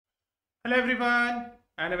Hello everyone,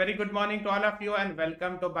 and a very good morning to all of you, and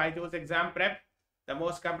welcome to BYJU'S Exam Prep, the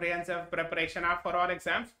most comprehensive preparation app for all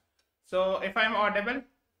exams. So if I'm audible,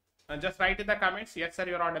 just write in the comments, yes sir,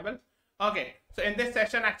 you're audible. Okay, so in this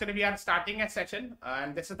session, actually we are starting a session,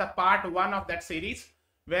 and this is the part 1 of that series,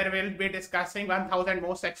 where we'll be discussing 1000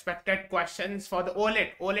 most expected questions for the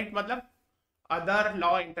OLET. OLET matlab other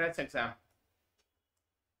law entrance exam.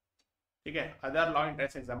 Okay, other law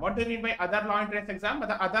entrance exam. What do you mean by other law entrance exam?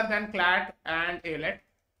 Other than CLAT and ALET,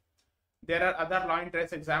 there are other law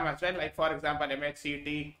entrance exam as well. Like for example, MH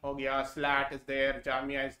CET ho gaya, SLAT is there,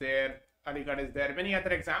 JAMIA is there, 𝗟𝗏 is there, many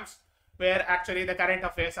other exams where actually the current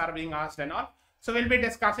affairs are being asked and all. So we'll be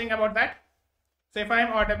discussing about that. So if I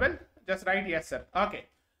am audible, just write yes sir. Okay.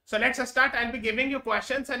 So let's start. I'll be giving you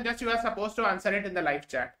questions and just you are supposed to answer it in the live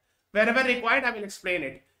chat. Wherever required, I will explain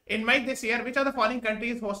it. In May this year, which of the following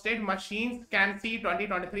countries hosted Machine CET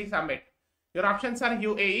 2023 Summit? Your options are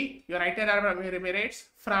UAE, United Arab Emirates,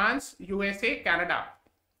 France, USA, Canada.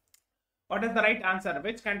 What is the right answer?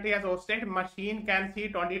 Which country has hosted Machine CET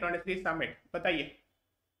 2023 Summit? बताइए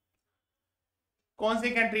कौन सी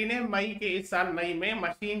country ने मई के इस साल मई में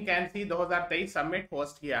Machine CET 2023 Summit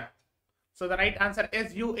host किया? So the right answer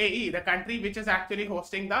is UAE, the country which is actually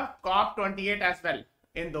hosting the COP28 as well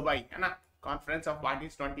in Dubai, है ना? Conference of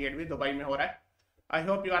Parties 28 भी दुबई में हो रहा है. I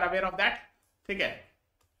hope you are aware of that. ठीक है.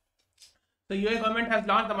 So UAE government has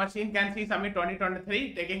launched the Machine CET Summit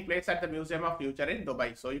 2023 taking place at the Museum of Future in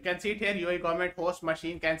Dubai. So you can see it here. UAE government hosts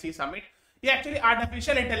Machine CET Summit. ये actually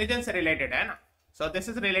artificial intelligence related है ना. So this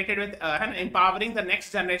is related with empowering the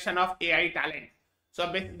next generation of AI talent.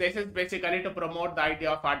 So this is basically to promote the idea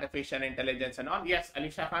of artificial intelligence and all. Yes,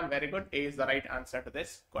 Alisha Khan, very good. A is the right answer to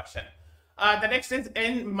this question. The next is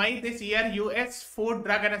in May this year, US Food,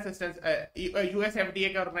 Drug and Assistance, US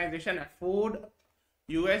FDA organization,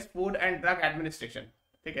 US Food and Drug Administration.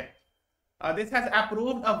 Okay. This has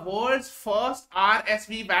approved a world's first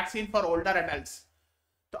RSV vaccine for older adults.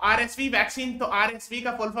 तो RSV vaccine, तो RSV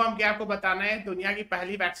का full form क्या आपको बताना है? दुनिया की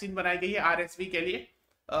पहली वैक्सीन बनाई गई है RSV के लिए.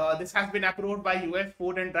 This has been approved by US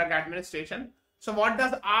Food and Drug Administration. So what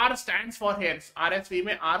does R stands for here? RSV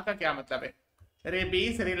में R का क्या मतलब है?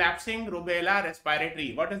 Rabies, relapsing, rubella,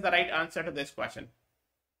 respiratory. What is the right answer to this question?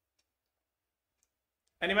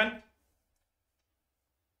 Anyone?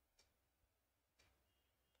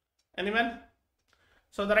 Anyone?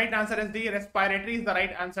 So the right answer is D. Respiratory is the right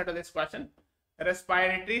answer to this question.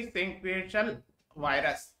 Respiratory syncytial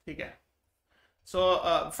virus. ठीक है. So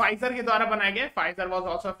Pfizer के द्वारा बनाया गया. Pfizer was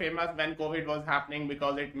also famous when COVID was happening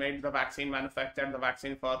because it made the vaccine, manufactured the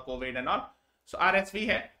vaccine for COVID and all. So RSV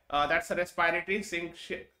है. That's a respiratory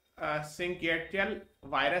syncytial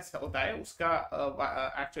virus होता है, उसका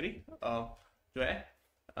actually जो है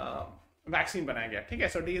vaccine बनाया गया. ठीक है.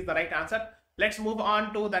 So D is the right answer. Let's move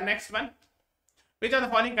on to the next one. Which of the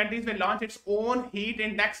following countries will launch its own heat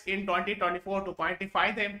index in 2024 to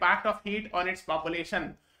quantify the impact of heat on its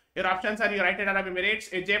population? Your options are United Arab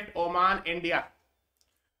Emirates, Egypt, Oman, India.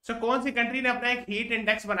 So कौन सी country ने अपना एक heat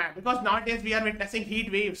index बनाया? Because nowadays we are witnessing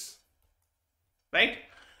heat waves, right?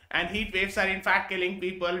 And heat waves are in fact killing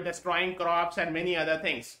people, destroying crops and many other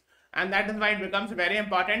things. And that is why it becomes very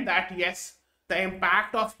important that yes, the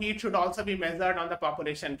impact of heat should also be measured on the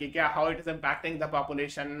population. How it is impacting the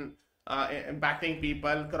population, impacting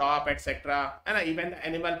people, crop, etc. And even the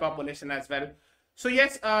animal population as well. So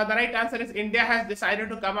yes, the right answer is India has decided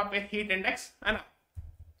to come up with heat index. And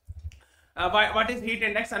what is heat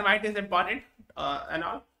index and why it is important and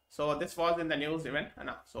all. So this was in the news even.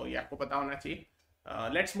 So yeah, आपको पता होना चाहिए.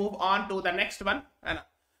 Let's move on to the next one. है ना?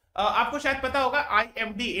 आपको शायद पता होगा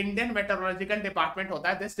IMD Indian Meteorological Department होता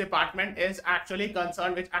है. This department is actually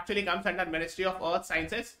concerned, which actually comes under Ministry of Earth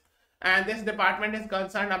Sciences, and this department is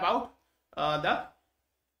concerned about the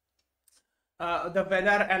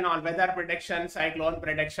weather and all, weather prediction, cyclone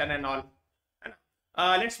prediction and all.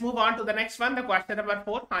 Let's move on to the next one. The question number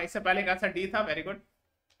 4. हाँ, इससे पहले का answer D था. Very good.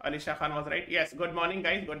 Alisha Khan was right. Yes. Good morning,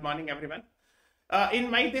 guys. Good morning, everyone.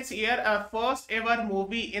 In May this year, first ever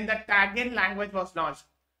movie in the Tagalog language was launched.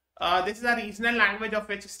 This is a regional language of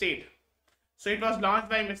which state? So it was launched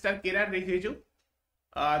by Mr. Kiran Rijiju,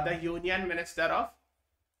 the Union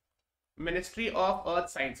Ministry of Earth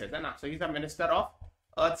Sciences. So he's a Minister of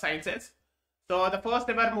Earth Sciences. So the first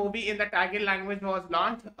ever movie in the Tagalog language was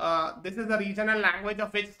launched. This is the regional language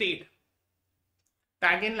of which state?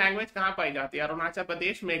 Tagalog language कहाँ पाई जाती है? Arunachal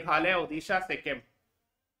Pradesh, Meghalaya, Odisha, Sikkim.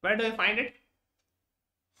 Where do you find it?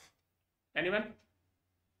 Anyone?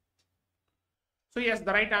 So yes,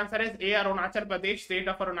 the right answer is A, Arunachal Pradesh, state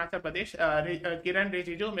of Arunachal Pradesh. Kiran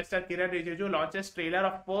Rijiju, Mr. Kiran Rijiju launches trailer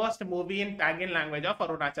of first movie in Tagalog language of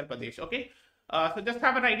Arunachal Pradesh. Okay, so just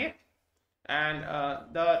have an idea. and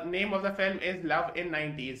the name of the film is Love in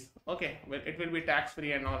 90s. Okay, well, it will be tax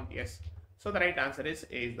free and all. Yes, so the right answer is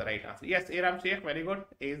A is the right answer. Yes, Iram Sheikh, very good.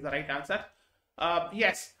 A is the right answer.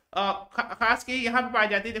 Yes, खास के यहाँ पे पाई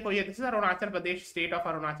जाती है, देखो ये this is Arunachal Pradesh, state of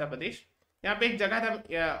Arunachal Pradesh. यहाँ पे एक जगह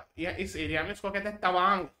था इस एरिया में, इसको कहते हैं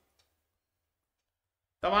तवांग.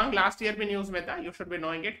 तवांग लास्ट ईयर भी न्यूज में था, you should be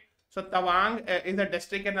knowing it. So Tawang is a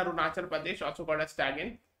district in Arunachal Pradesh, also called as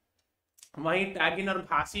tagine. वहीं टैगिन और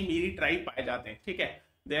घासी मीरी ट्राइब पाए जाते हैं. ठीक है,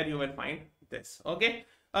 there you will find this. Okay,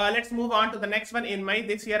 let's move on to the next one. In May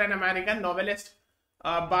this year an American novelist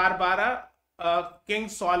Barbara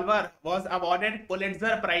किंग्सोल्वर was awarded Pulitzer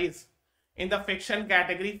Prize in the fiction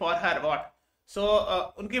category for her what? So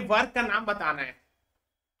उनके work का नाम बताना है.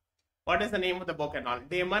 What is the name of the book and all?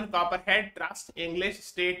 Damon Copperhead, Trust, English,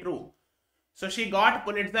 Stay True. So she got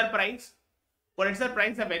Pulitzer Prize. Pulitzer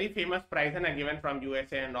Prize is a very famous prize and given from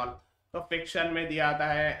USA and all. तो fiction में दिया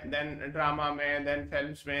जाता है, then drama में, then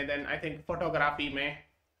films में, then I think photography में,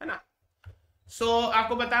 है ना. So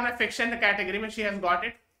आपको बताना है fiction category में she has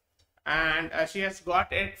got it, and she has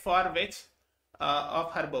got it for which of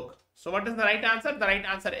her book. So what is the right answer? The right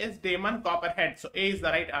answer is Damon Copperhead. So A is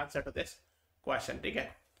the right answer to this question. ठीक है,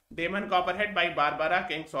 Damon Copperhead by Barbara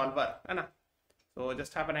Kingsolver, है ना. So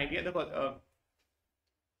just have an idea. देखो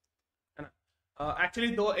है ना,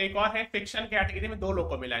 actually दो एक और है फिक्शन कैटेगरी में, दो लोग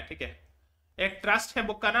को मिला है. ठीक है, एक ट्रस्ट है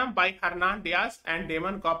बुक का नाम bye Hernan Diaz and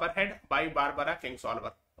daemon copperhead bye Barbara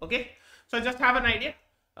किंगसोल्वर. Okay, so just have an idea.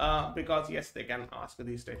 Because yes, they can ask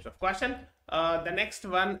these types of question. The next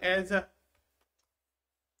one is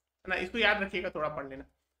ना, इसको याद रखिएगा, थोड़ा पढ़ लेना.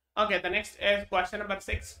 Okay, the next is question number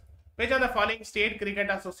 6. Which of the following state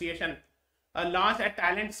cricket association launched a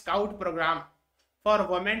talent scout program for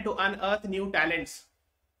women to unearth new talents?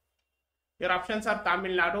 Your options are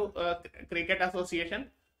Tamil Nadu Cricket Association,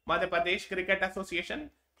 Madhya Pradesh Cricket Association,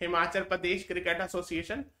 Himachal Pradesh Cricket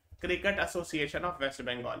Association, Cricket Association of West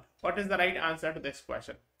Bengal. What is the right answer to this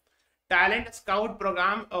question? Talent scout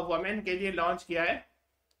programme women के लिए launch किया है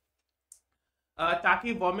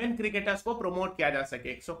ताकि women cricketers को promote किया जा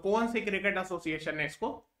सके. सो कौन सी क्रिकेट एसोसिएशन ने इसको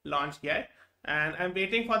लॉन्च किया है? And I am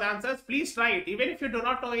waiting for the answers. Please try it, even if you do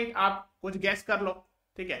not know it, आप कुछ गेस कर लो.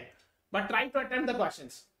 ठीक है, but try to attempt the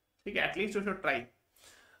questions. ठीक है, एटलीस्ट यू शुड ट्राई.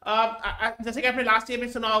 जैसे कि आपने लास्ट ईयर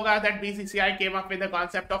में सुना होगा that BCCI came up with the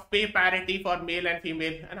concept of पे parity for male and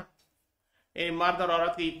female, है ना. मर्द और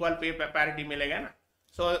औरत की इक्वल पे पैरिटी मिलेगा ना.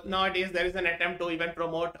 So nowadays there is an attempt to even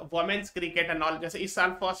promote women's cricket and all. जैसे इस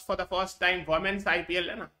साल for the first time women's IPL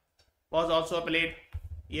है ना, was also played.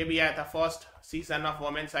 ये भी आया था first season of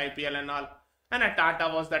women's IPL and all. And Tata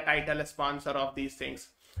was the title sponsor of these things,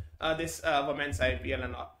 this women's IPL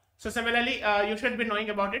and all. So similarly, you should be knowing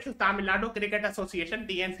about it. So Tamil Nadu Cricket Association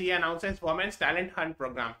 (TNCA) announces Women's Talent Hunt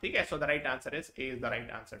program. ठीक है, so the right answer is A is the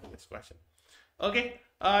right answer to this question. Okay,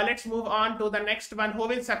 let's move on to the next one.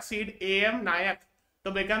 Who will succeed A.M. Nayak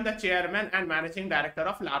to become the chairman and managing director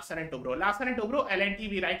of Larsen & Toubro? Larsen & Toubro, L&T,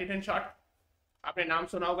 we write it in short. आपने नाम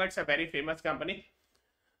सुना होगा, it's a very famous company.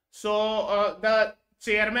 So the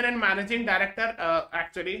chairman and managing director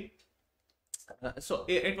actually, so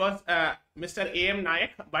it was Mr. A.M.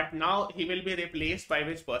 Nayak, but now he will be replaced by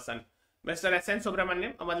which person? Mr. S.N.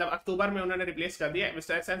 Subramaniam, मतलब अक्टूबर में उन्होंने replace कर दिया.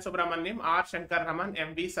 Mr. S.N. Subramaniam, R. Shankar Raman,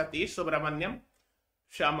 M.V. Satish Subramaniam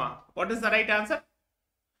Sharma. What is the right answer?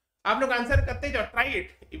 आप लोग answer करते जाओ, try it,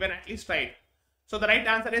 even at least try it. So the right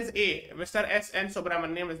answer is a. Mister SN.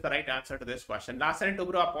 Subramaniam is the right answer to this question. Larsen &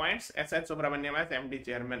 Toubro appoints SN. Subramaniam as MD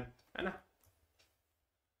chairman, है ना.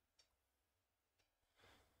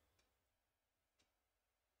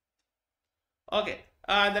 Okay,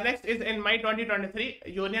 the next is in May 2023,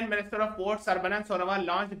 Union Minister of Ports Sarbanan Sonowal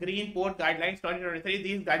launched Green Port Guidelines 2023.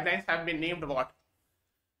 These guidelines have been named what?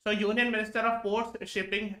 So Union Minister of Ports,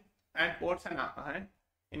 Shipping and Ports है,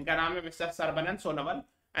 इनका नाम है mister सरबनन Sonowal,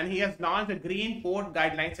 and he has launched green port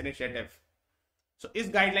guidelines initiative. सो इस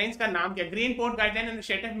guidelines का नाम क्या? Green port guideline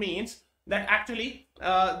initiative means that actually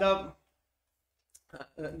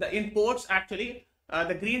the in ports actually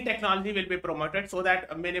the green technology will be promoted so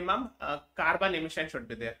that minimum carbon emission should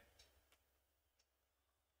be there.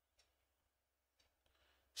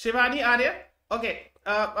 Shivani Arya, okay.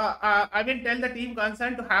 I will tell the team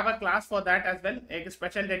concerned to have a class for that as well. एक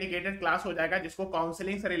special dedicated class हो जाएगा जिसको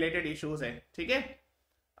counseling से related issues है. ठीक है?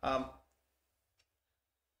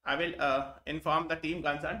 I will inform the team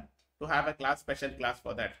concerned to have a class, special class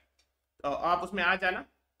for that. तो आप उसमें आ जाना.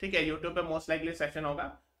 ठीक है? YouTube पे most likely session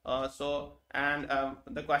होगा. So and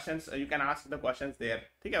the questions you can ask the questions there.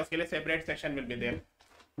 ठीक है? उसके लिए separate session will be there.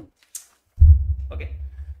 Okay.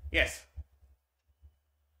 Yes.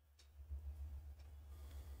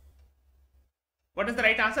 What is the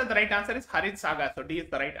right answer? The right answer is Harit Sagar. So D is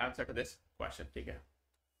the right answer to this question. Okay.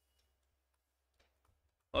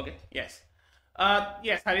 Okay. Yes.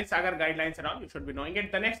 Yes, Harit Sagar guidelines and all. You should be knowing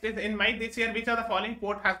it. The next is, in May this year, which of the following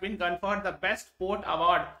port has been conferred the best port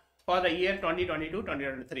award for the year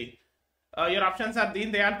 2022-2023? Your options are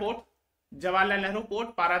Deen Dayal Port, Jawaharlal Nehru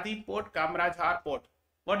Port, Paradeep Port, Kamraj Port.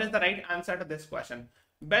 What is the right answer to this question?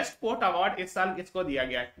 Best port award इस साल किसको दिया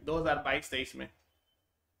गया है 2022-23 में?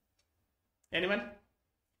 Anyone?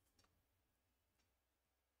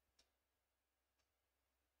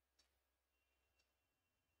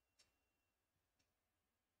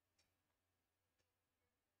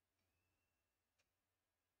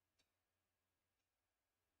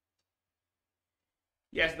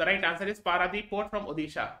 Yes, the right answer is Paradeep Port from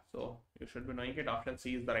Odisha. So you should be knowing it. Option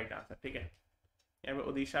C is the right answer. ठीक है? यहाँ पे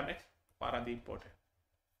ओडिशा में Paradeep Port है.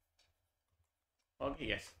 Okay,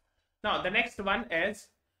 yes. Now the next one is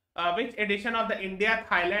which edition of the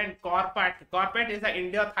India-Thailand CORPET is the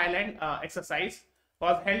India-Thailand exercise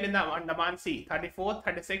was held in the Andaman Sea 34th,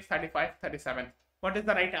 36th, 35th, 37th. What is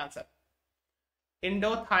the right answer?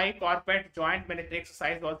 Indo-Thai CORPET joint military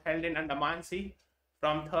exercise was held in Andaman Sea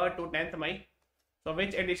from 3rd to 10th May. So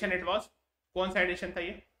which edition it was? कौन सा edition था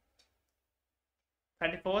ये?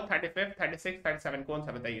 34th, 35th, 36th, 37 कौन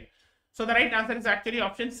सा बताइए? So the right answer is actually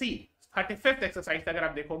option C. 35th exercise अगर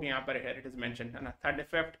आप देखोगे यहाँ पर here it is mentioned है ना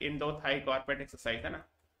 35th Indo-Thai CORPET exercise है ना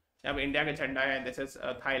अब इंडिया का झंडा है this is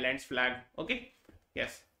Thailand's flag. Okay,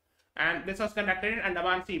 yes, and this was conducted in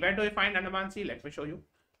Andaman Sea. Where do you find Andaman Sea? Let me show you.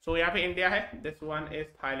 So यहाँ पे इंडिया है, this one is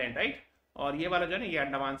Thailand, right? और ये वाला जो है ना ये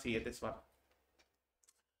अंडमान सी है, this one.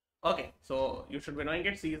 Okay, so you should be knowing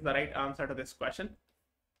it. C is the right answer to this question.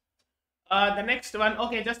 The next one,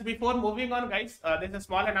 okay, just before moving on guys, there's a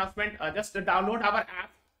small announcement. Just download our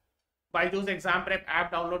app, BYJU'S exam prep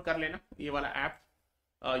app. Download कर लेना ये वाला app.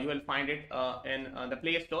 You will find it in the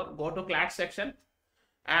Play Store. Go to CLAT section,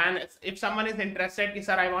 and if someone is interested कि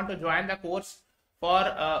sir I want to join the course for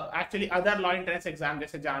actually other law entrance exam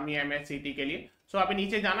जैसे Jami MH CET के लिए, so अभी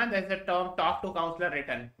नीचे जाना, there is a term talk to counselor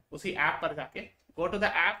written, उसी app पर जाके go to the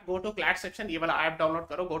app, go to CLAT section, ये वाला app download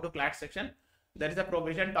करो, go to CLAT section, there is a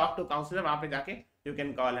provision talk to counselor, वहाँ पे जाके you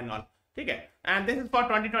can call and all. ठीक है? And this is for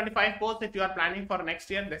 2025 course. If you are planning for next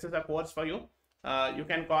year, this is a course for you. You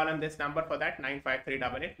can call on this number for that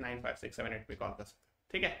 95388 95678 पे call कर सकते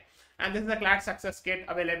हैं. ठीक है? And this is a CLAT success kit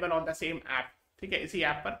available on the same app. ठीक है? इसी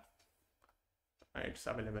app पर it's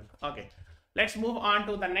available. Okay, let's move on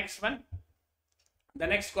to the next one. The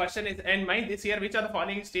next question is, in May this year, which of the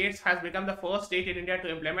following states has become the first state in India to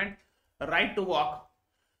implement right to walk?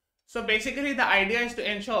 So basically the idea is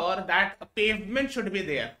to ensure that a pavement should be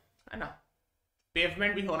there, है ना?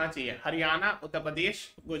 Pavement भी होना चाहिए. Haryana, Uttar Pradesh,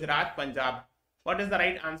 Gujarat, Punjab. What is the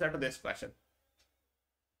right answer to this question?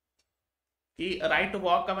 कि right to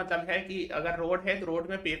walk का मतलब है कि अगर रोड है तो रोड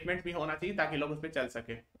में pavement भी होना चाहिए ताकि लोग उस पर चल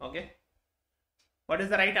सके. Okay? What is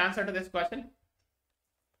the right answer to this question?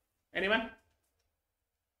 Anyone?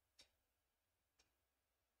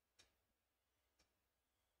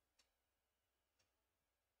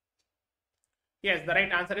 Yes, the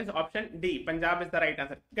right answer is option D. Punjab is the right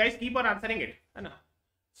answer. Guys, keep on answering it. है ना?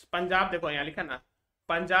 Punjab देखो यहाँ लिखा ना.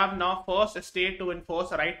 Punjab now first state to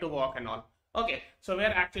enforce right to walk and all. Okay, so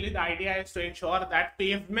where actually the idea is to ensure that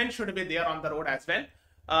pavement should be there on the road as well.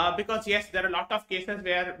 Because yes, there are a lot of cases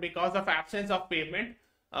where because of absence of pavement,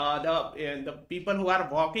 the people who are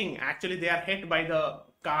walking actually they are hit by the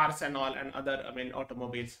cars and all and other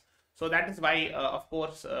automobiles. So that is why of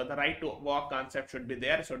course the right to walk concept should be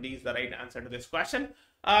there. So D is the right answer to this question.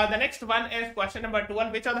 The next one is question number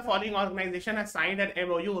 12. Which of the following organization has signed an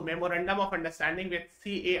MOU, Memorandum of Understanding, with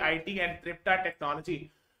CAIT and 𝗟𝗏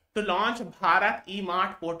Technology to launch Bharat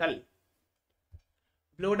E-Mart portal?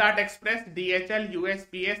 Blue Dart Express, DHL,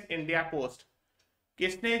 USPS, India Post.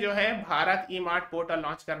 किसने जो है Bharat e mart portal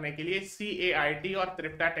launch करने के लिए CAIT और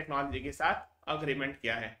𝗟𝗏 technology के साथ agreement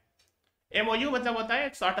किया है? MOU मतलब होता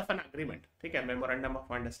है sort of an agreement. ठीक है? Memorandum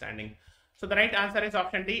of Understanding. So the right answer is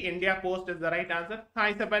option D. India Post is the right answer. हाँ,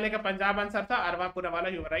 इससे पहले का पंजाब आंसर था, अरवापुरा वाला,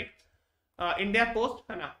 you were right. India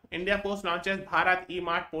Post है ना? India Post launches Bharat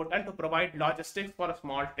E-Mart portal to provide logistics for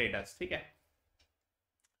small traders. ठीक है?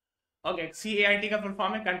 Okay, CAIT का full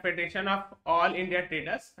form है Confederation of All India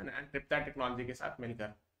Traders and 𝗟𝗏 Technology के साथ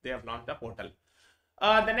मिलकर they have launched the portal.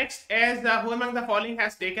 The next is who among the following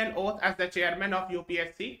has taken oath as the chairman of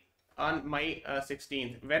UPSC on May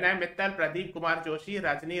 16th? 𝗟𝗏 𝗴𝗋, Pradeep Kumar Joshi,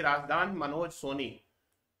 Rajni Razdan, Manoj Soni,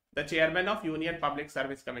 the chairman of Union Public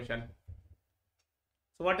Service Commission.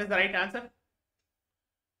 So what is the right answer?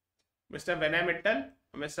 Mr. 𝗟𝗏 𝗴𝗋,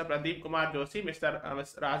 Mr. Pradeep Kumar Joshi, Mr.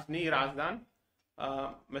 Rajni Razdan,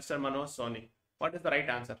 Mr. Manoj Soni. What is the right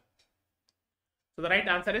answer? So the right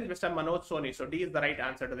answer is Mr. Manoj Soni. So D is the right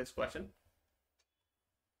answer to this question.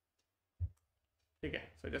 Okay,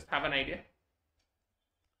 so just have an idea.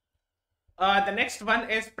 The next one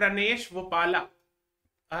is 𝗟𝗏𝗴𝗹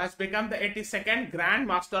has become the 82nd Grand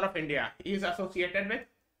Master of India. He is associated with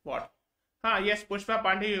what? Yes, Pushpa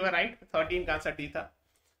Pandey, you were right. 13 का answer D था.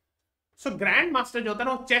 So Grand Master जो होता है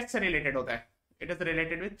ना वो chess से related होता है. It is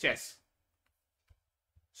related with chess.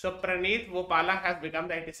 So 𝗟𝗏𝗴𝗹 has become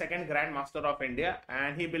the 82nd Grand Master of India,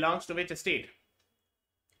 and he belongs to which state?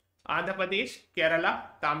 Andhra Pradesh, Kerala,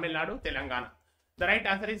 Tamil Nadu, Telangana. The right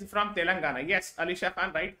answer is from Telangana. Yes, Alisha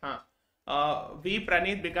Khan, right? V.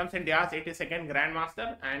 Praneeth becomes India's 82nd Grand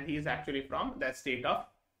Master, and he is actually from the state of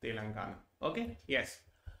Telangana. Okay, yes.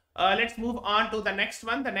 Let's move on to the next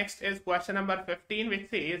one. The next is question number 15, which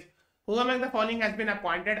says, who among the following has been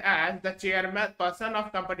appointed as the chairperson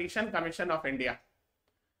of Competition Commission of India?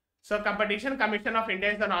 So Competition Commission of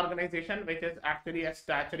India is an organization which is actually a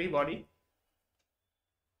statutory body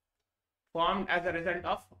formed as a result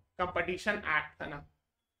of Competition Act, है ना?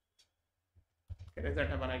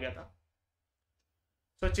 Result बना गया था.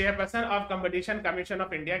 So chairperson of Competition Commission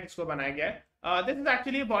of India किसको बनाया गया है? This is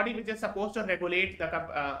actually a body which is supposed to regulate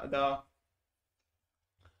the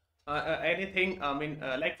anything. I mean,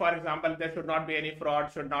 like for example, there should not be any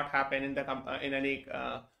fraud, should not happen in the in any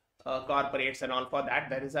corporates and all. For that,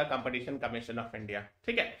 there is a Competition Commission of India.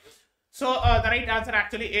 Okay. So the right answer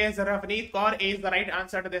actually is Ravneet Kaur. A is the right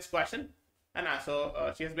answer to this question. And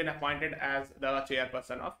so she has been appointed as the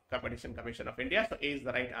chairperson of Competition Commission of India. So A is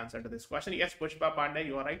the right answer to this question. Yes, Pushpa Pandey,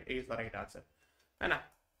 you are right. A is the right answer. है ना?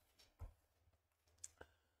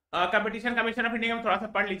 Competition Commission of India में थोड़ा सा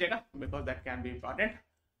पढ़ लीजिएगा because that can be important.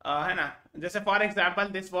 है ना? जैसे for example,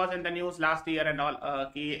 this was in the news last year and all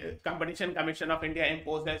कि Competition Commission of India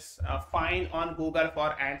imposes a fine on Google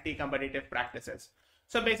for anti-competitive practices.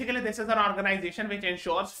 So basically, this is an organization which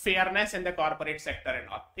ensures fairness in the corporate sector and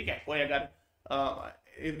all. ठीक है? कोई अगर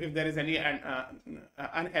if there is any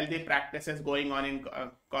unhealthy practices going on in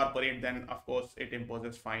corporate, then of course it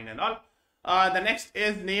imposes fine and all. The next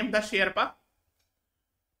is name the Sherpa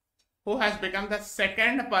who has become the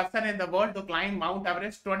second person in the world to climb Mount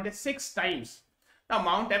Everest 26 times. Now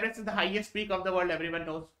Mount Everest is the highest peak of the world, everyone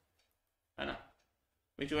knows,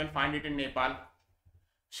 which you will find it in Nepal.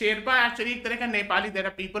 Sherpa actually एक तरह का Nepali, there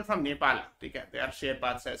are people from Nepal, ठीक है? They are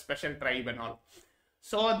Sherpas, a special tribe and all.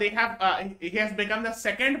 So they have, he has become the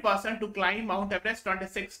second person to climb Mount Everest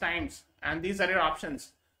 26 times. And these are your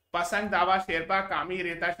options. Pasang Dawa Sherpa, Kami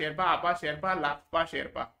Reta Sherpa, Apa Sherpa, Lakpa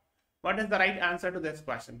Sherpa. What is the right answer to this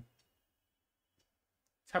question?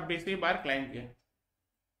 26 bar climb किया.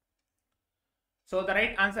 So the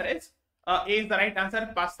right answer is, A is the right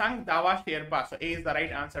answer, Pasang Dawa Sherpa. So A is the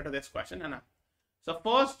right answer to this question, है ना? So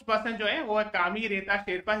first person जो है वो है Kami Reta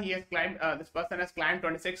Sherpa. He has climbed, this person has climbed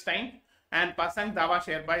 26 times. And Pasang Dawa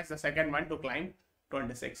Sherpa is the second one to climb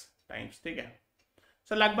 26 times. ठीक है?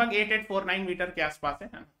 So लगभग 8849 metre के आसपास है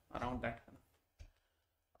ना? Around that.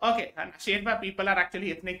 Okay, and Sherpa people are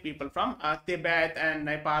actually ethnic people from Tibet and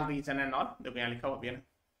Nepal region and all. देखो यहाँ लिखा हुआ भी है ना?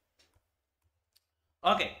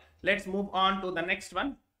 Okay, let's move on to the next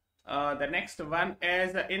one. The next one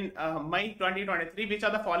is in May 2023, which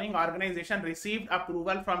of the following organization received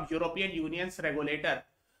approval from European Union's regulator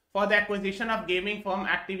for the acquisition of gaming firm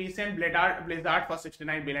Activision Blizzard for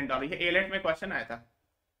 $69 billion? ये OLET में question आया था,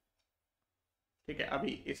 ठीक है,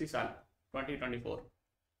 अभी इसी साल 2024.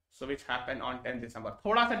 So which happened on 10 December.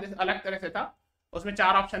 थोड़ा सा अलग तरह से था, उसमें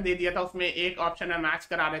 4 ऑप्शन दे दिया था, उसमें एक ऑप्शन में मैच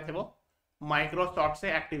करा रहे थे वो माइक्रोसॉफ्ट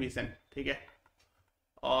से एक्टिविजन, ठीक है,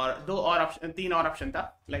 और 3 और ऑप्शन था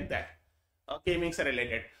लाइक दैट गेमिंग से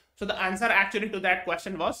related. So the answer actually to that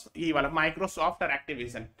question was ये वाला Microsoft or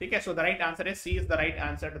Activision, ठीक है. So the right answer is C is the right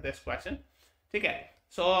answer to this question, ठीक है.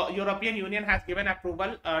 So European Union has given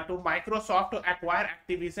approval to Microsoft to acquire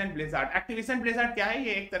Activision Blizzard. Activision Blizzard क्या है?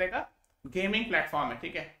 ये एक तरह का गेमिंग प्लेटफॉर्म है,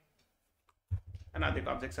 ठीक है ना? देखो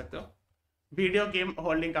आप देख सकते हो, वीडियो गेम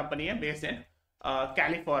होल्डिंग कंपनी है based in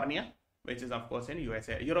California, which is of course in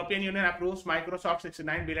USA. European Union approves Microsoft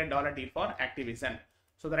 $69 billion deal for Activision.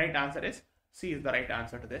 So the right answer is C is the right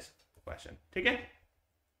answer to this question. Okay.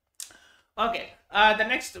 Okay. The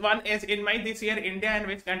next one is in May this year, India and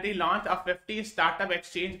which country launched a 50 startup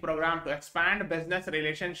exchange program to expand business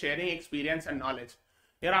relation sharing experience and knowledge?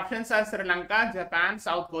 Your options are Sri Lanka, Japan,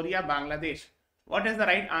 South Korea, Bangladesh. What is the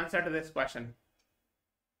right answer to this question?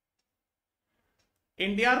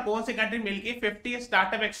 India और कौन सी country मिलके 50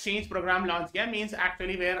 startup exchange programme launch किया? Means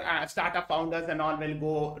actually where startup founders and all will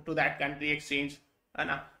go to that country exchange, है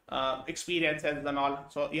ना, experiences and all.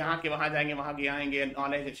 सो यहाँ के वहां जाएंगे, वहां के आएंगे,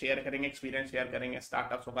 नॉलेज शेयर करेंगे, एक्सपीरियंस शेयर करेंगे,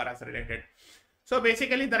 स्टार्टअप्स वगैरह से related. So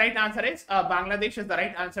basically the right answer is Bangladesh is the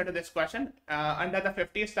right answer to this question. Under the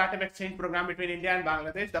 50 startup exchange program between India and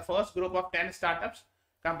Bangladesh, the first group of 10 startups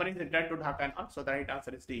companies returned to Dhaka and all. So the right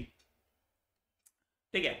answer is D.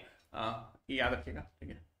 ठीक है, ये याद रखिएगा. ठीक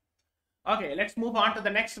है. Okay, let's move on to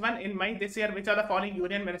the next one. In May this year, which of the following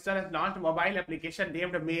union minister has launched mobile application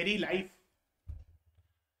named 𝗟𝗲𝗴𝗹 Life?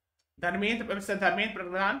 Mr. Dharmendra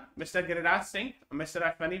Pradhan, Mr. Giriraj Singh, Mr.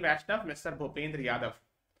 𝗟𝗄𝗴𝗹𝗹, Mr. 𝗏ूपेंद्र Yadav.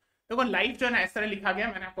 देखो life जो है ना इस तरह लिखा गया,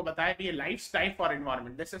 मैंने आपको बताया कि ये life style for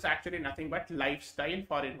environment. This is actually nothing but life style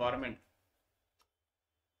for environment.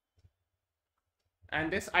 And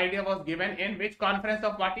this idea was given in which conference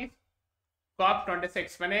of what is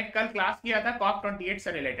COP26. मैंने कल क्लास किया था COP28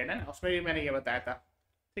 से रिलेटेड है ना, उसमें भी मैंने ये बताया था.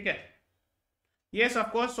 ठीक है. Yes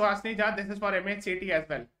of course Suhasini Jha, this is for MH CET as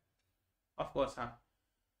well. Of course. हाँ.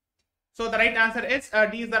 So the right answer is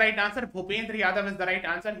D is the right answer. 𝗏ूपेंद्र Yadav is the right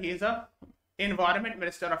answer. He is a Environment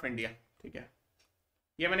Minister of India. ठीक है.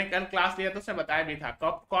 ये मैंने कल class लिया तो उसने बताया भी था.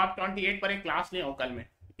 COP28 पर एक क्लास लिया हूँ कल में.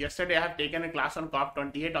 Yesterday I have taken a class on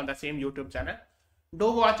COP28 on the same YouTube channel.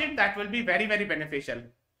 Do watch it. That will be very very beneficial.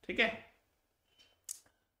 ठीक है.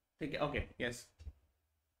 ठीक है. Okay. Yes.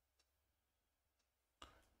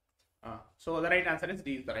 So the right answer is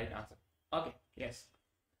D is the right answer. Okay. Yes.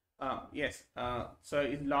 Yes. So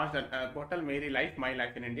it launched a portal 𝗟𝗲𝗴𝗹 Life, My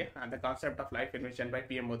Life in India, and the concept of life invention by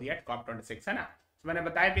PM Modi at COP26 है ना. So मैंने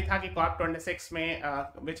बताया भी था कि COP26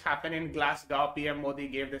 में which happened in Glasgow, PM Modi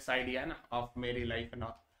gave this idea ना of 𝗟𝗲𝗴𝗹 Life and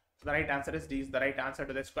all. So the right answer is D is the right answer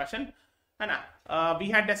to this question है ना. We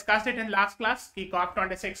had discussed it in last class कि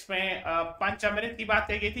COP26 में पंचामृत की बात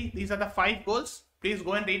कही गई थी. These are the 5 goals. Please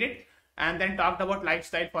go and read it, and then talked about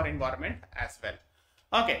lifestyle for environment as well.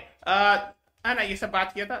 Okay. है ना, ये सब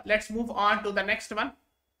बात किया था. Let's move on to the next one.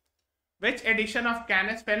 Which edition of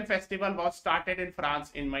Cannes Film Festival was started in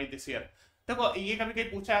France in May this year? देखो ये कभी कभी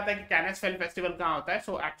पूछा जाता है कि Cannes Film Festival कहाँ होता है.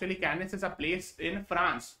 So actually Cannes is a place in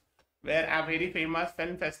France where a very famous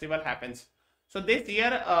film festival happens. So this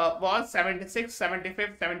year was 76,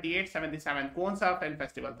 75, 78, 77. कौन सा film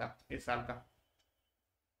festival था इस साल का?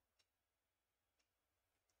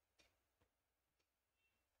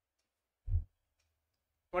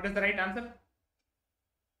 What is the right answer?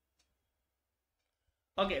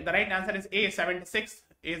 Okay, the right answer is A. 76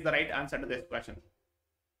 is the right answer to this question.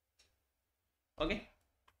 Okay,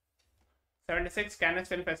 76 Cannes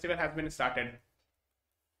Film Festival has been started.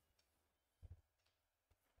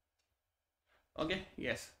 Okay,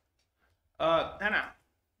 yes. Hannah,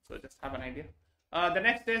 so just have an idea. The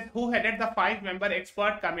next is who headed the 5-member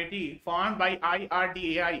expert committee formed by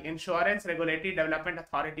IRDAI, Insurance Regulatory Development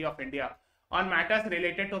Authority of India, on matters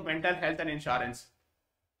related to mental health and insurance?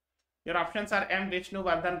 Your options are M.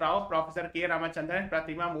 𝗟𝗏𝗴𝗋, Professor K. Ramachandran,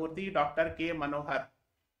 Pratima Murthy, Dr. K. Manohar.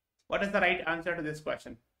 What is the right answer to this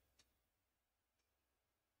question?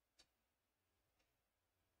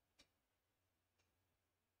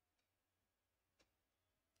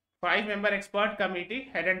 Five-member expert committee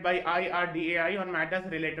headed by IRDAI on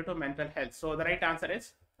matters related to mental health. So the right answer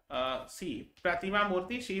is C. Pratima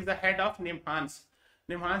Murthy. She is the head of 𝗟𝗻.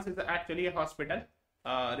 𝗟𝗻 is actually a hospital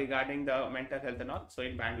regarding the mental health and all. So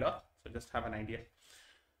in Bangalore. So just have an idea.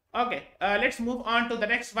 Okay, let's move on to the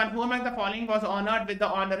next one. Who among the following was honored with the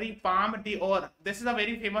honorary Palme d'Or? This is a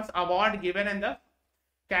very famous award given in the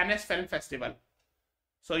Cannes Film Festival.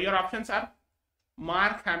 So your options are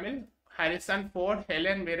Mark Hamill, Harrison Ford,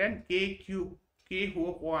 Helen Mirren, Ke Huy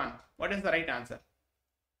Quan. What is the right answer?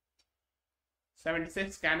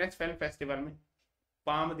 76 Cannes Film Festival में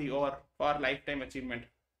Palme d'Or for lifetime achievement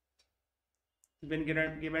has been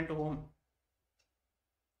given to whom?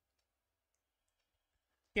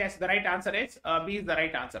 Yes, the right answer is B is the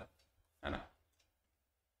right answer. Anna.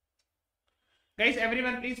 Guys,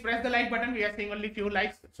 everyone please press the like button. We are seeing only few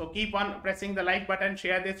likes. So keep on pressing the like button,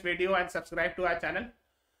 share this video and subscribe to our channel.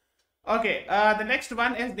 Okay, the next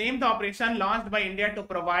one is name the operation launched by India to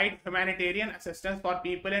provide humanitarian assistance for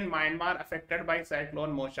people in Myanmar affected by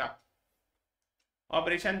cyclone Mocha.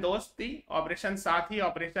 Operation Dosti, Operation Sathi,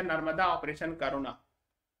 Operation Narmada, Operation Karuna.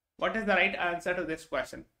 What is the right answer to this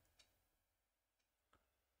question?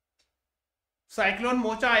 Cyclone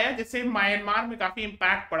mocha आया जिससे Myanmar में काफी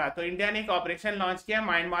impact पड़ा, तो India ने एक operation launch किया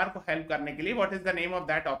Myanmar को हेल्प करने के लिए. What is the name of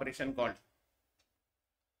that operation called?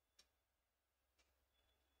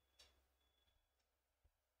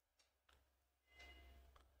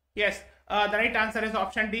 Yes, the right answer is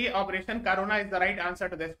option D. Operation Karuna is the right answer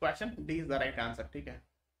to this question. D is the right answer. ठीक है,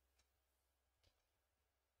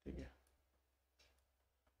 ठीक है.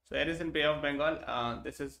 So it is in Bay of Bengal.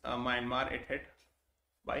 This is Myanmar. It hit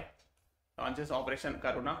by launches Operation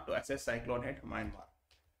Karuna to assess cyclone hit Myanmar.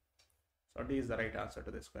 So D is the right answer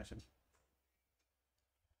to this question.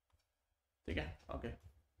 ठीक है. Okay.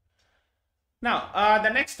 Now the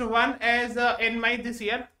next one is in May this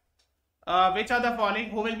year. Which of the following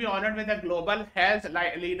who will be honored with the Global Health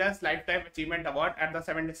Leaders Lifetime Achievement Award at the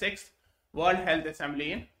 76th World Health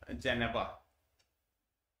Assembly in Geneva?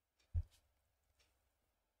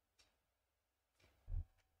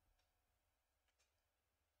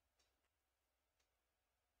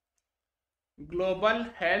 Global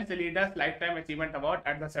Health Leaders Lifetime Achievement Award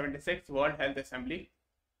at the 76th World Health Assembly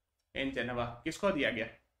in Geneva. किसको दिया गया?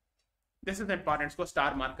 This is important. इसको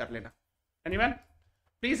star mark कर लेना. Anyone?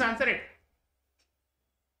 Please answer it.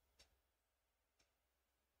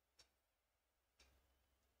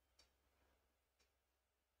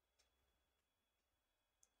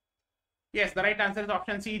 Yes, the right answer is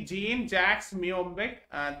option C. 𝗟𝗲𝗴𝗋𝗲𝗵𝗹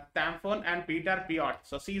𝗟𝘂𝗴𝗃 and Peter Piot.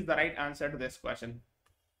 So C is the right answer to this question.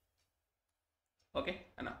 Okay,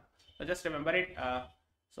 Anna. So just remember it.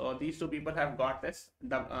 So these two people have got this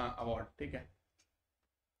award. Okay,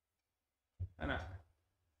 Anna.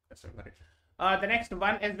 Just remember it. The next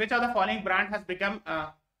one is which of the following brand has become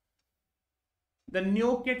the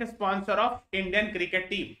new kit sponsor of Indian cricket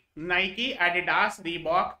team? Nike, Adidas,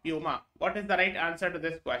 Reebok, Puma. What is the right answer to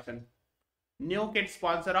this question? New kit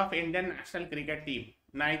sponsor of Indian national cricket team.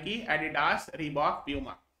 Nike, Adidas, Reebok,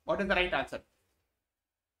 Puma. What is the right answer?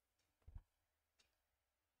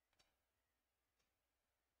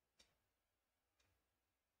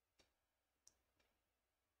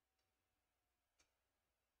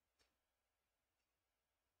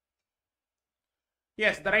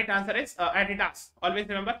 Yes, the right answer is Adidas. Always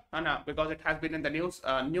remember, because it has been in the news.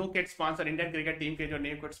 New kit sponsor Indian cricket team के जो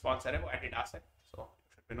new kit sponsor है वो Adidas है. So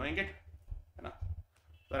you should be knowing it.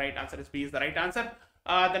 The right answer is B is the right answer.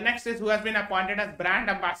 The next is who has been appointed as brand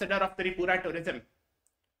ambassador of Tripura tourism.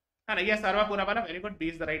 Yes, 𝗟𝗲𝗴𝗹 पूरा very good. B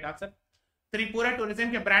is the right answer. Tripura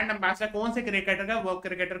tourism के brand ambassador कौन से cricketer का वो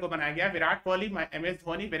cricketer को बनाया गया? Virat Kohli, MS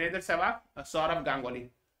Dhoni, Virendra Sehwag, Saurabh Ganguly.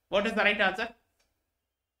 What is the right answer?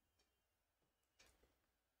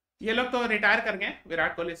 ये लोग तो रिटायर कर गए.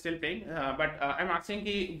 Virat Kohli still playing, but I am asking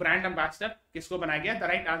कि ब्रांड एम्बेसडर किसको बनाया गया? The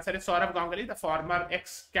right answer is Saurabh Ganguly, the former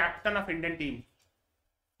x captain of Indian team,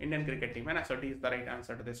 Indian cricket team, है ना. सो D is the right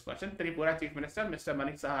answer to this question. Tripura chief minister mister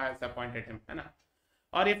Manish Saha has appointed him, है ना.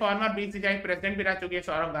 और ये फॉर्मर BCCI प्रेसिडेंट भी रह चुके हैं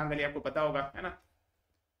सौरभ गांगुली, आपको पता होगा, है ना.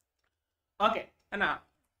 ओके, है ना.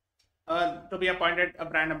 To be appointed a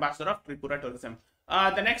brand ambassador of Tripura tourism.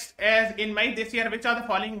 The next is in May this year, which of the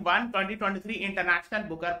following won 2023 International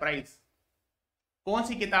Booker Prize? कौन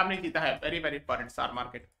सी किताब ने जीता है? Very very important. Star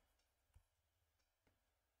market.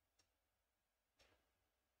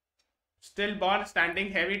 Stillborn,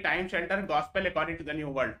 Standing Heavy, Time Shelter, Gospel According to the New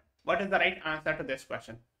World. What is the right answer to this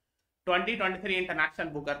question? 2023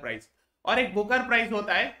 International Booker Prize. और एक Booker prize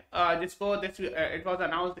होता है जिसको it was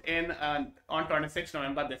announced in on 26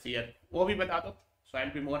 November this year. वो भी बता दो. So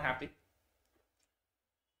I'll be more happy.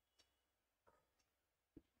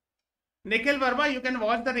 Nikhil Verma, you can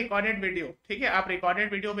watch the recorded video. ठीक है, आप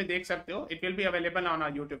recorded video भी देख सकते हो. It will be available on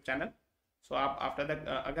our YouTube channel. So आप after that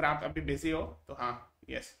अगर आप अभी busy हो तो हाँ,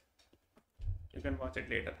 yes, you can watch it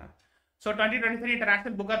later. हाँ. So 2023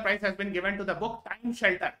 International Booker Prize has been given to the book Time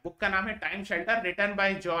Shelter. Book का नाम है Time Shelter, written by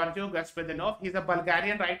𝗟𝗲𝗴𝗪। He is a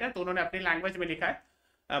Bulgarian writer. तो उन्होंने अपनी लैंग्वेज में लिखा है,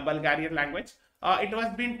 Bulgarian language. It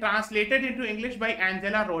was been translated into English by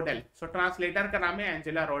Angela Rodel. So translator का नाम है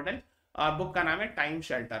Angela Rodel. Book का नाम है Time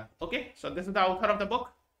Shelter. Okay, so this is the author of the book,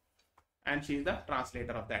 and she is the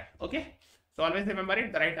translator of that. Okay, so always remember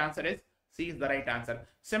it. The right answer is C is the right answer.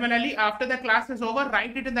 Similarly, after the class is over,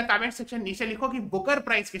 write it in the comment section. नीचे लिखो कि Booker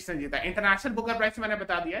prize किसने जीता. International Booker prize मैंने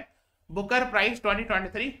बता दिया है. Booker prize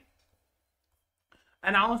 2023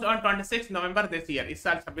 announced on 26 November this year. इस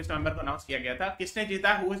साल 26 नवंबर को अनाउंस किया गया था. किसने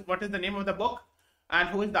जीता? Who is? What is the name of the book?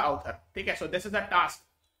 And who is the author? ठीक है. So this is a task.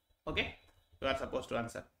 Okay, you are supposed to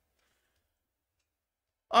answer.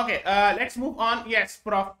 Okay, let's move on. Yes,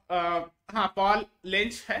 हाँ, Paul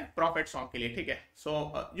Lynch है Prophet song के लिए. ठीक है. So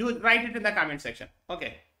you write it in the comment section.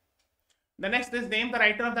 Okay. The next is name the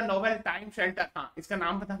writer of the novel Time Shelter. हाँ, इसका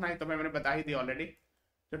नाम बताना है तो मैंने बता ही दी already.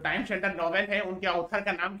 जो टाइम शेल्टर नॉवेल है उनके ऑथर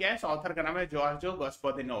का नाम क्या है? सो ऑथर का नाम है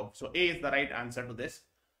𝗟𝗲𝗴𝗪। सो ए is the right answer to this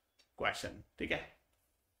question. ठीक है.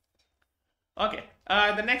 Okay,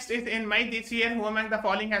 the next is in May this year, who among the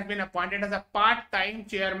following has been appointed as a part-time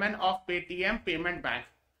chairman of Paytm Payment Bank?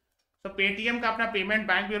 So Paytm का अपना payment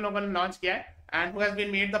bank भी उन लोगों ने launch किया है, and who has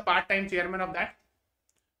been made the part-time chairman of that?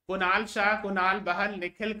 Kunal Shah, Kunal Bahal,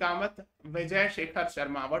 Nikhil Kamath, Vijay Shekhar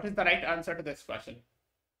Sharma. What is the right answer to this question?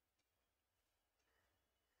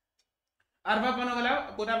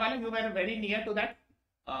 𝗟𝗲𝗴𝗹 𝗟𝗃, you were very near to that,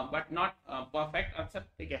 but not perfect answer.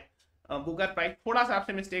 ठीक है. Booker price थोड़ा सा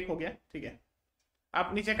आपसे mistake हो गया. ठीक है.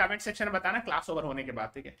 आप नीचे कमेंट सेक्शन में बताना क्लास ओवर होने के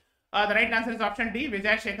बाद, ठीक है। The right answer is option D,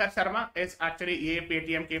 Vijay Shekhar Sharma is actually, ये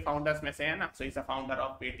पेटीएम के फाउंडर्स में से है ना, so is the founder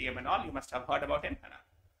of Paytm and all, you must have heard about him, है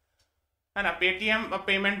ना। Paytm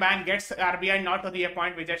payment bank gets RBI not to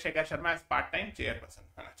reappoint Vijay Shekhar Sharma as part time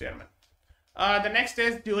chairperson, है ना, chairman. The next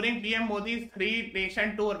is during PM Modi's 3-nation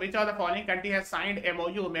tour, which of the following country has signed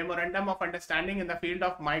MOU, Memorandum of Understanding, in the field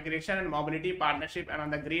of migration and mobility partnership and on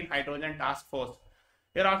the Green Hydrogen Task Force?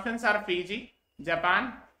 Your options are Fiji, Japan,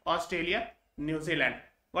 Australia, New Zealand.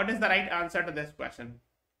 What is the right answer to this question?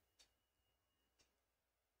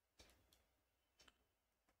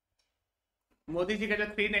 Modi ji का जो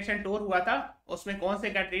 3-nation tour हुआ था उसमें कौन से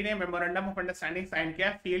country ने memorandum of understanding sign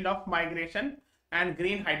किया? Field of migration and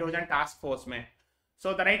green hydrogen task force में।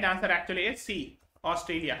 So the right answer actually is C,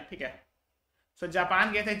 Australia, ठीक है। सो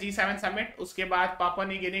जापान गए थे G7 समिट, उसके बाद पापुआ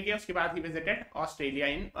न्यू गिनी गए, उसके बाद he visited Australia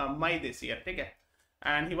in May this year, ठीक है।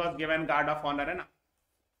 And he was given guard of honour, है ना,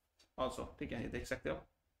 ऑल्सो, ठीक है, ये देख सकते हो।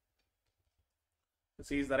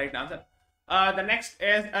 सी is the right answer. The next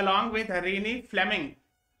is along with René Fleming,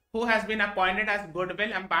 who has been appointed as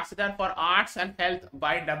Goodwill Ambassador for Arts and Health by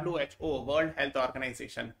WHO, World Health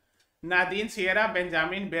Organization. Nadine Sierra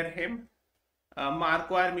Benjamin Birhim,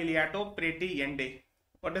 Marco Emiliato Preti Yende.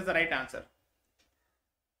 What is the right answer?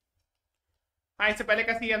 हाँ, इससे पहले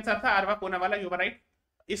का C answer था अरवा Poonawalla, you were right.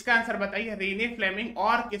 इसका answer बताइए, René Fleming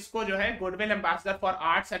और किसको जो है goodwill ambassador for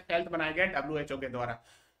arts and health बनाया गया WHO के द्वारा।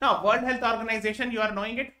 Now world health organisation, you are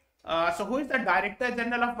knowing it, so who is the director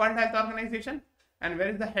general of world health organisation and where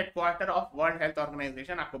is the headquarter of World Health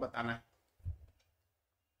Organization, आपको बताना है।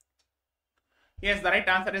 Yes, the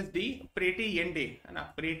right answer is D, Preti Yende, है ना,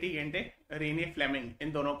 Preti Yende, Rini Fleming,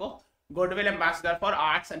 इन दोनों को Goodwill Ambassador for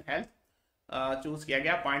Arts and Health choose किया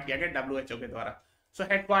गया, appoint किया गया WHO के द्वारा। So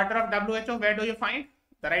headquarter of WHO, where do you find?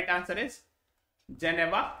 The right answer is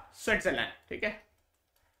Geneva, Switzerland, ठीक है।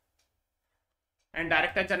 And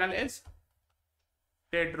Director General is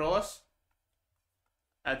Tedros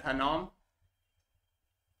Adhanom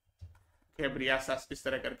Ghebreyesus, इस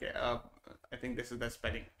तरह करके, I think this is the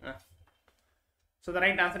spelling. So the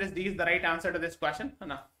right answer is D, is the right answer to this question, है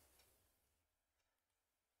ना।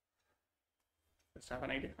 Just have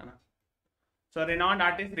an idea, है ना। So renowned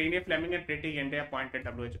artist Rini Fleming and Preti Yende appointed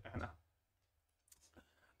WHO, है ना।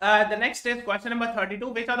 The next is question number 32.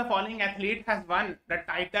 Which of the following athlete has won the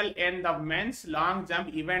title in the men's long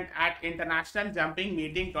jump event at International Jumping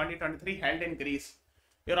Meeting 2023 held in Greece?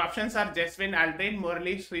 Your options are Jaswin Aldrin,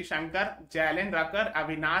 Murali Srishankar, Jalen Rucker,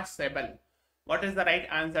 Avinash Sebel. What is the right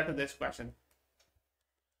answer to this question?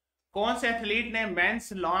 कौन से athlete ने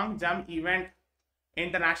mains long jump event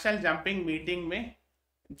international jumping meeting में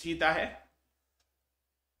जीता है?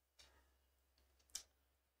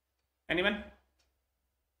 Anyone?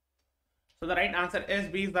 So the right answer is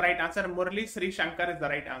B, is the right answer. Murali Srishankar is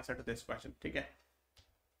the right answer to this question, ठीक है।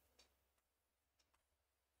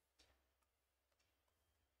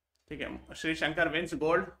 ठीक है, श्री शंकर विंस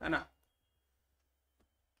गोल्ड, है ना।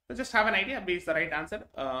 So just have an idea, B is the right answer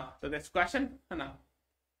to this question, है ना।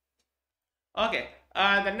 Okay,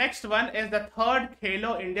 the next one is the third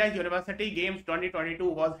Khelo India University Games 2022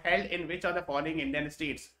 was held in which of the following Indian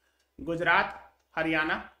states? Gujarat,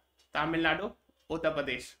 Haryana, Tamil Nadu, Uttar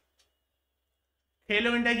Pradesh.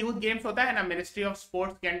 Khelo India youth games होता है ना ministry of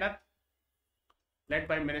sports के under, led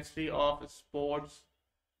by ministry of sports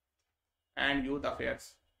and youth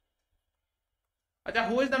affairs. अच्छा,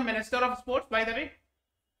 who is the minister of sports by the way?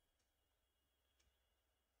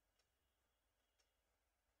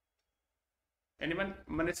 Anyone,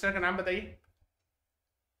 minister का नाम बताइए।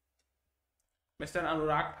 Mister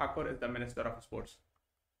Anurag Thakur is the minister of sports.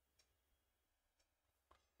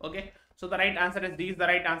 Okay, so the right answer is D, is the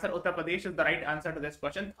right answer. Uttar Pradesh is the right answer to this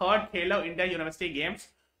question. Third Khelo India University Games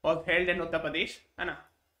was held in Uttar Pradesh, है ना।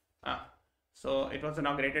 So it was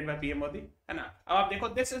inaugurated by PM Modi, है ना। अब आप देखो,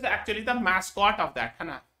 this is actually the mascot of that, है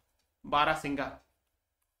ना, बारासिंगा,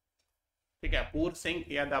 ठीक है, पूर सिंह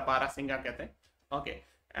या द बारासिंगा कहते हैं। Okay,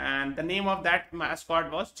 and the name of that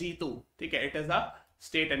mascot was Jitu, ठीक है, it is a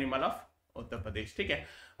state animal of Uttar Pradesh, ठीक है।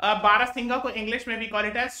 बारासिंगा को इंग्लिश में भी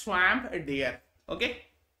call it as swamp deer, okay.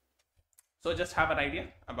 So just have an idea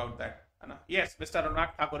about that, है ना। Yes, Mr.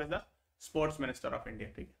 Anurag Thakur is the Sports Minister of India,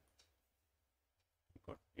 ठीक है।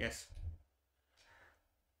 Good, yes,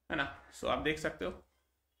 है ना। So आप देख सकते हो।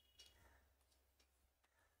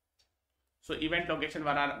 So event location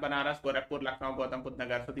Banaras, Gorakhpur, Lucknow, Gautam Budh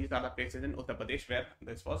Nagar. So these are the places in Uttar Pradesh where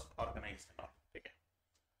this was organized. ठीक है।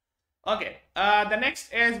 Okay, the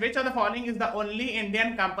next is which of the following is the only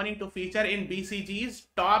Indian company to feature in BCG's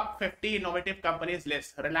top 50 innovative companies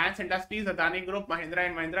list? Reliance Industries, Adani Group, Mahindra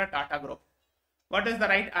and Mahindra, Tata Group. What is the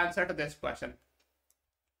right answer to this question?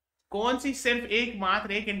 कौन सी सिर्फ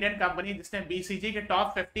एकमात्र एक Indian company जिसने BCG के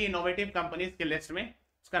top 50 innovative companies की list में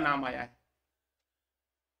उसका नाम आया है?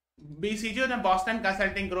 बीसीजी और बॉस्टन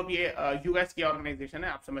कंसल्टिंग ग्रुप, ये यूएस की ऑर्गेनाइजेशन है,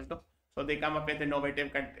 आप समझ लो. सो दे come up with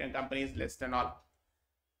innovative companies list and all.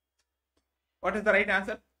 What is the right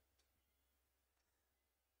answer?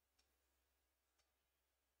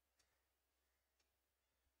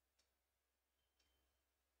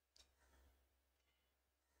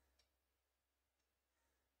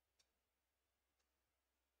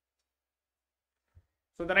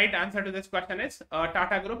 So the right answer to this question is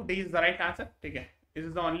Tata Group. D is the right answer. ठीक है. This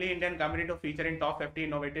is the only Indian company to feature in top 50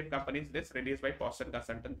 innovative companies list released by Boston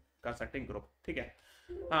Consulting Group. ठीक है.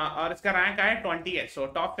 और इसका rank आया 20th. So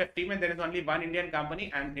top 50 में there is only one Indian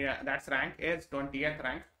company and that's rank is 20th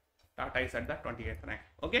rank. Tata is at the 20th rank.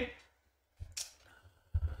 Okay.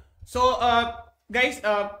 So guys,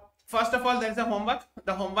 first of all there is a homework.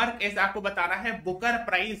 The homework is आपको बताना है Booker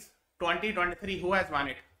Prize 2023 who has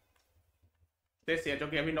won it this year, जो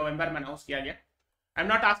कि अभी नवंबर में announce किया गया. I'm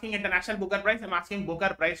not asking international Booker Prize, I'm asking Booker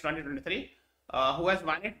Prize 2023. Who has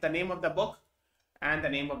won it, the name of the book and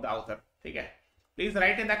the name of the author. ठीक है. Please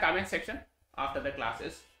write in the comment section after the class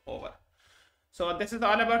is over. So this is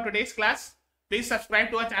all about today's class. Please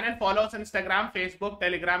subscribe to our channel, follow us on Instagram, Facebook,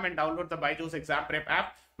 Telegram and download the BYJU'S exam prep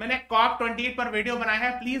app. मैंने COP28 पर video बनाया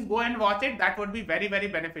है. Please go and watch it. That would be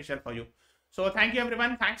very beneficial for you. So thank you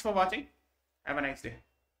everyone. Thanks for watching. Have a nice day.